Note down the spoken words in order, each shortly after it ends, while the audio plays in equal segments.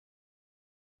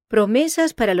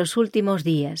Promesas para los últimos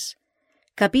días.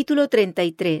 Capítulo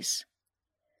 33.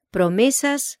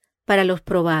 Promesas para los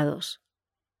probados.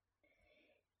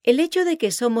 El hecho de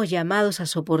que somos llamados a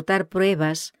soportar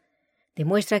pruebas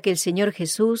demuestra que el Señor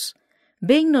Jesús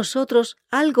ve en nosotros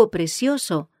algo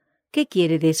precioso que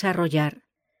quiere desarrollar.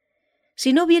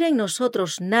 Si no hubiera en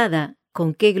nosotros nada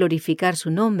con qué glorificar su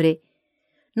nombre,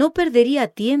 no perdería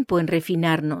tiempo en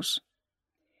refinarnos.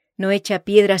 No echa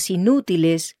piedras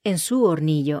inútiles en su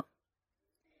hornillo.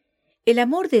 El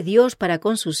amor de Dios para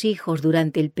con sus hijos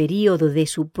durante el período de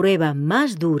su prueba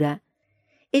más dura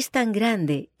es tan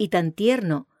grande y tan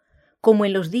tierno como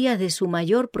en los días de su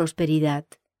mayor prosperidad.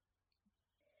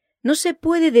 No se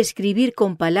puede describir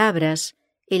con palabras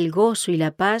el gozo y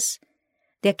la paz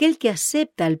de aquel que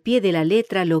acepta al pie de la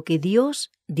letra lo que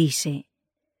Dios dice.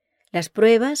 Las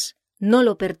pruebas no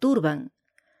lo perturban,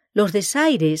 los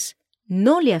desaires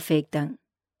no le afectan.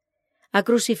 Ha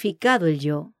crucificado el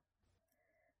yo.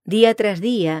 Día tras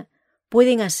día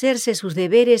pueden hacerse sus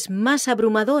deberes más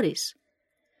abrumadores,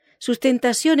 sus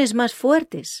tentaciones más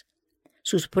fuertes,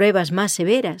 sus pruebas más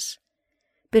severas,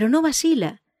 pero no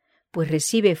vacila, pues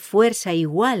recibe fuerza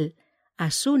igual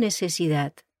a su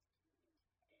necesidad.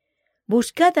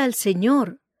 Buscad al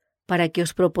Señor para que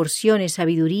os proporcione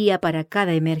sabiduría para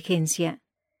cada emergencia.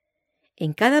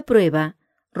 En cada prueba,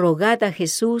 rogad a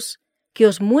Jesús que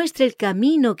os muestre el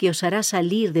camino que os hará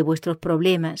salir de vuestros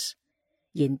problemas,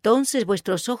 y entonces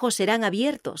vuestros ojos serán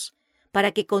abiertos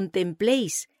para que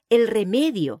contempléis el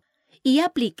remedio y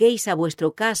apliquéis a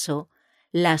vuestro caso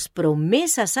las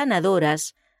promesas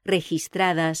sanadoras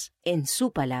registradas en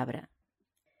su palabra.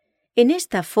 En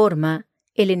esta forma,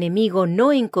 el enemigo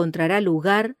no encontrará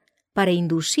lugar para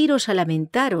induciros a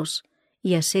lamentaros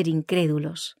y a ser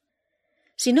incrédulos,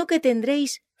 sino que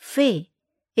tendréis fe,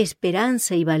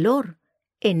 esperanza y valor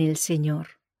en el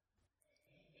Señor.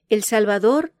 El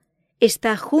Salvador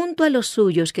está junto a los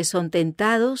suyos que son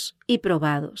tentados y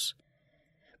probados.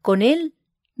 Con Él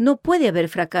no puede haber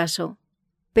fracaso,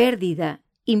 pérdida,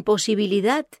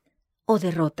 imposibilidad o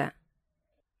derrota.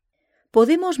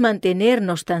 Podemos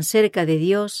mantenernos tan cerca de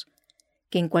Dios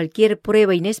que en cualquier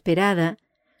prueba inesperada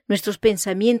nuestros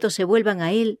pensamientos se vuelvan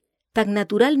a Él tan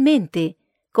naturalmente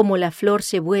como la flor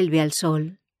se vuelve al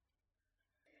sol.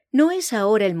 No es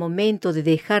ahora el momento de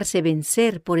dejarse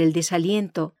vencer por el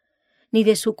desaliento, ni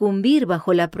de sucumbir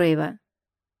bajo la prueba.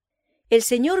 El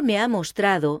Señor me ha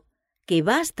mostrado que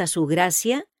basta su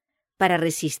gracia para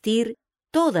resistir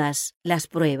todas las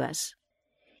pruebas.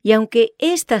 Y aunque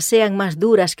éstas sean más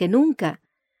duras que nunca,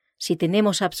 si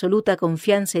tenemos absoluta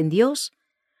confianza en Dios,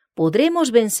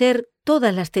 podremos vencer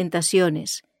todas las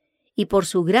tentaciones y por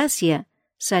su gracia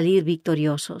salir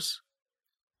victoriosos.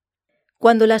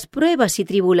 Cuando las pruebas y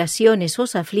tribulaciones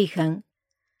os aflijan,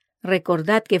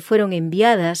 recordad que fueron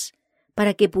enviadas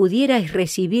para que pudierais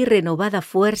recibir renovada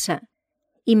fuerza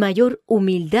y mayor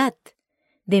humildad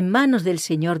de manos del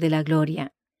Señor de la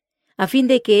gloria, a fin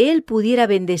de que Él pudiera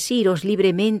bendeciros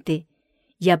libremente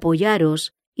y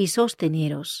apoyaros y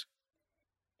sosteneros.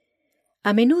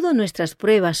 A menudo nuestras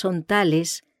pruebas son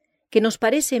tales que nos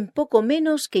parecen poco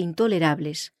menos que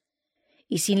intolerables,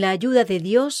 y sin la ayuda de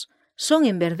Dios son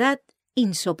en verdad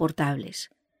insoportables.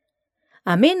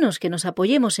 A menos que nos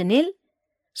apoyemos en Él,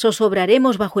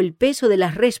 zozobraremos bajo el peso de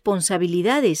las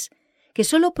responsabilidades que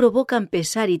solo provocan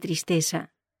pesar y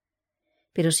tristeza.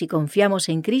 Pero si confiamos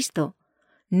en Cristo,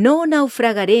 no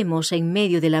naufragaremos en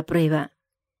medio de la prueba.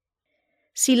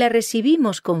 Si la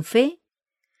recibimos con fe,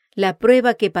 la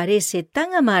prueba que parece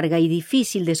tan amarga y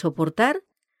difícil de soportar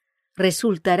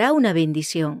resultará una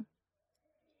bendición.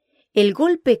 El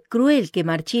golpe cruel que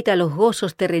marchita los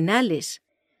gozos terrenales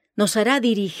nos hará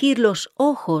dirigir los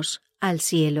ojos al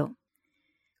cielo.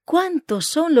 ¿Cuántos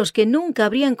son los que nunca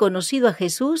habrían conocido a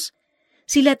Jesús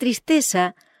si la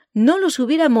tristeza no los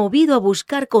hubiera movido a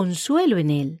buscar consuelo en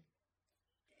Él?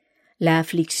 La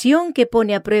aflicción que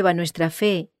pone a prueba nuestra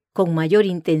fe con mayor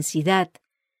intensidad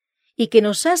y que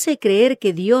nos hace creer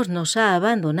que Dios nos ha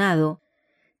abandonado,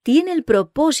 tiene el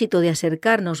propósito de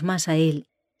acercarnos más a Él,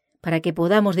 para que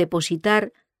podamos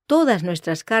depositar todas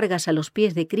nuestras cargas a los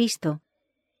pies de Cristo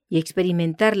y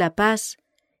experimentar la paz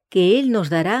que Él nos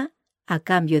dará a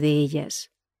cambio de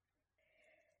ellas.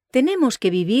 Tenemos que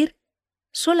vivir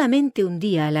solamente un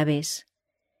día a la vez,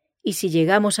 y si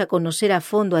llegamos a conocer a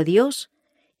fondo a Dios,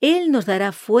 Él nos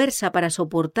dará fuerza para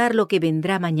soportar lo que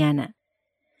vendrá mañana,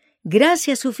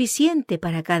 gracia suficiente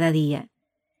para cada día,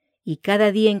 y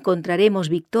cada día encontraremos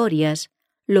victorias,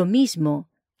 lo mismo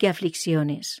que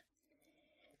aflicciones.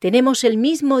 Tenemos el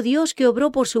mismo Dios que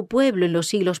obró por su pueblo en los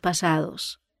siglos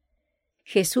pasados.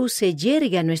 Jesús se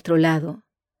yergue a nuestro lado.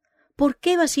 ¿Por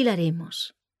qué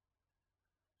vacilaremos?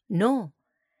 No.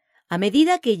 A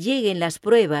medida que lleguen las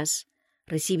pruebas,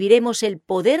 recibiremos el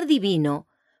poder divino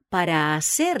para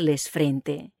hacerles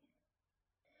frente.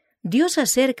 Dios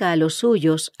acerca a los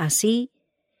suyos, así,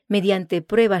 mediante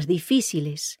pruebas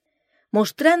difíciles,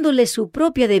 mostrándoles su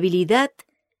propia debilidad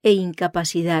e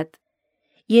incapacidad,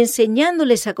 y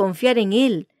enseñándoles a confiar en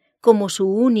Él como su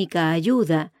única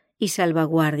ayuda y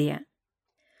salvaguardia.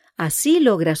 Así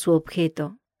logra su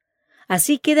objeto.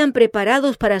 Así quedan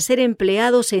preparados para ser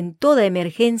empleados en toda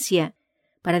emergencia,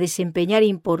 para desempeñar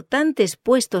importantes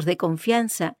puestos de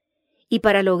confianza y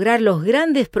para lograr los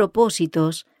grandes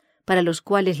propósitos para los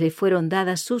cuales le fueron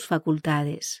dadas sus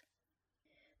facultades.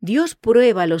 Dios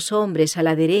prueba a los hombres a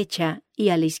la derecha y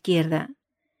a la izquierda,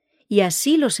 y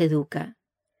así los educa,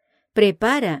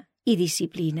 prepara y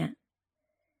disciplina.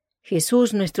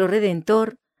 Jesús, nuestro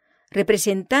Redentor,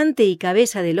 representante y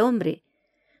cabeza del hombre,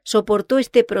 soportó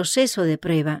este proceso de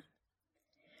prueba.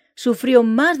 Sufrió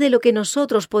más de lo que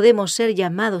nosotros podemos ser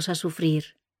llamados a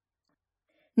sufrir.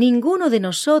 Ninguno de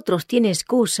nosotros tiene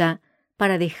excusa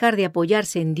para dejar de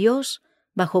apoyarse en Dios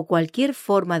bajo cualquier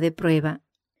forma de prueba.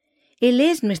 Él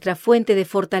es nuestra fuente de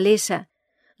fortaleza,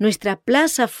 nuestra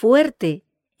plaza fuerte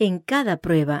en cada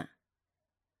prueba.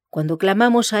 Cuando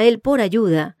clamamos a Él por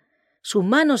ayuda, su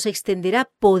mano se extenderá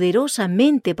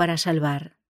poderosamente para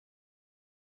salvar.